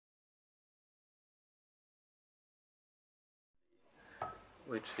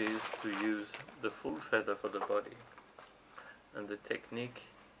which is to use the full feather for the body. And the technique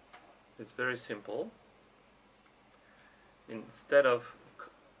is very simple. Instead of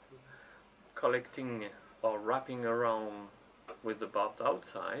collecting or wrapping around with the barbed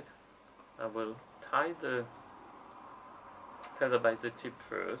outside, I will tie the feather by the tip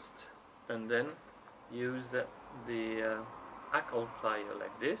first, and then use the hackle plier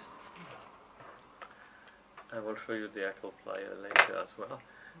like this. I will show you the hackle plier later as well.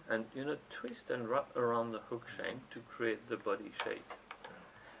 And twist and wrap around the hook shank to create the body shape.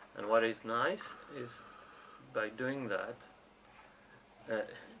 And what is nice is by doing that,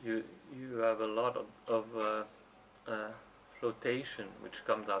 you have a lot of flotation which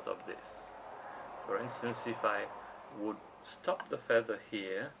comes out of this. For instance, if I would stop the feather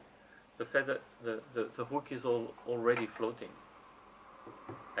here, the hook is already floating.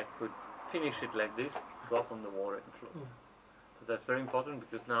 I could finish it like this, drop on the water and float. So that's very important,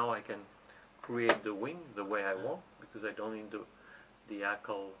 because now I can create the wing the way I want, because I don't need the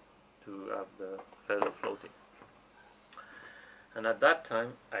hackle to have the feather floating. And at that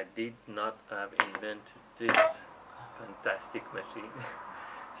time, I did not have invented this fantastic machine.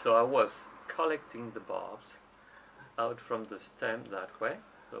 So I was collecting the barbs out from the stem that way,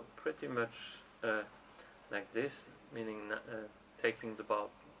 so pretty much like this, meaning taking the barb,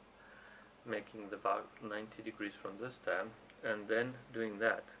 making the barb 90 degrees from the stem, and then doing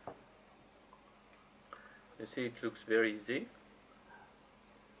that. You see, it looks very easy.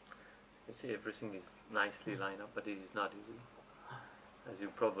 You see, everything is nicely lined up, but it is not easy, as you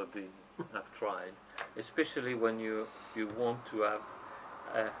probably have tried, especially when you want to have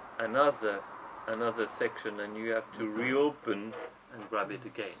another section and you have to reopen and grab it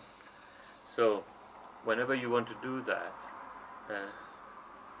again. So whenever you want to do that,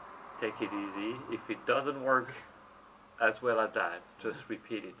 take it easy. If it doesn't work as well as that, just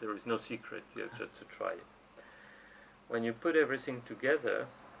repeat it. There is no secret, you have just to try it. When you put everything together,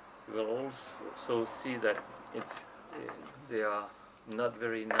 you will also see that they are not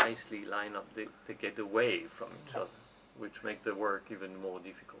very nicely lined up. They get away from each other, which make the work even more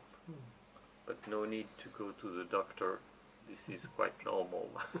difficult. But no need to go to the doctor. This is quite normal.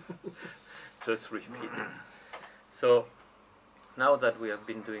 Just repeat it. So now that we have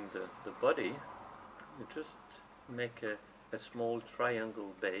been doing the body, you just make a small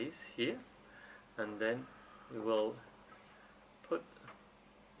triangle base here, and then we will put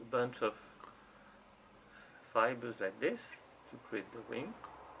a bunch of fibers like this to create the wing.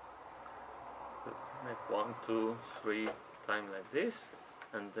 So make 1, 2, 3 times like this,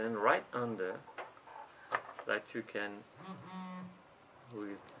 and then right under that you can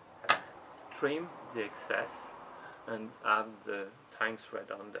trim the excess and add the tying thread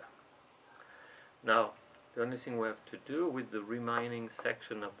under. Now the only thing we have to do with the remaining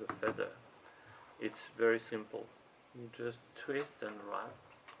section of the feather, it's very simple. You just twist and wrap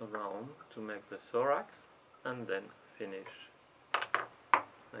around to make the thorax, and then finish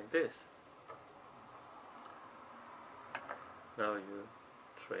like this. Now you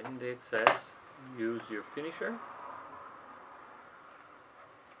trim the excess, use your finisher,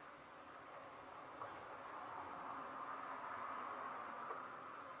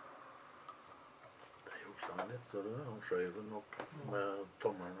 Så han skjøver nok med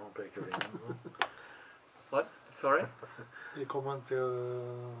tommelen og pekefingeren. What? Sorry? You comment to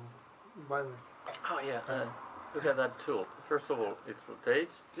violin. Oh yeah, look at that tool. First of all, it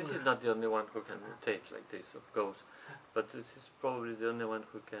rotates. This is not the only one who can rotate like this, of course, but this is probably the only one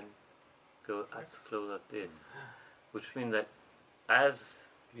who can go as close as this, which means that as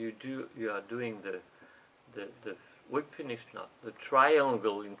you are doing the whip finish knot, the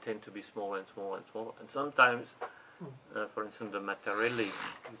triangle intend to be smaller and smaller and smaller, and sometimes, for instance, the Mattarelli,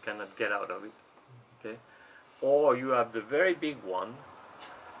 you cannot get out of it, okay? Or you have the very big one,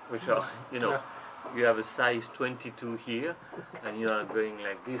 which are, you have a size 22 here, and you are going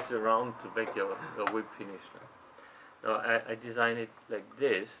like this around to make your whip finish knot. Now I designed it like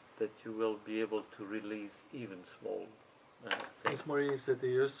this, that you will be able to release even small things. It's more easy to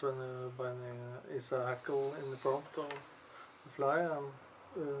use when it's a hackle in the front of the fly and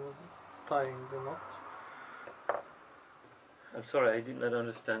tying the knot. I'm sorry, I did not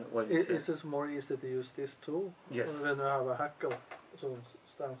understand what you said. Is it more easy to use this tool? Yes. When you have a hackle, so it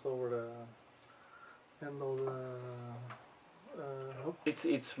stands over the end of the hook.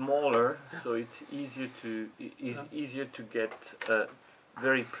 It's smaller, so it's easier to get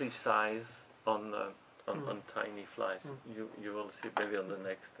very precise on tiny flies. You will see maybe on the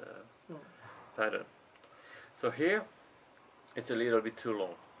next pattern. So here it's a little bit too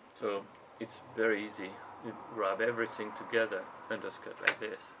long. So it's very easy. You rub everything together and just cut like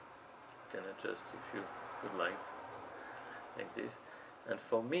this. You can adjust if you would like this. And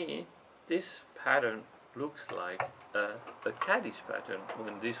for me, this pattern looks like a Caddis pattern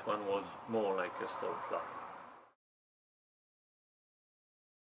when this one was more like a stone flower.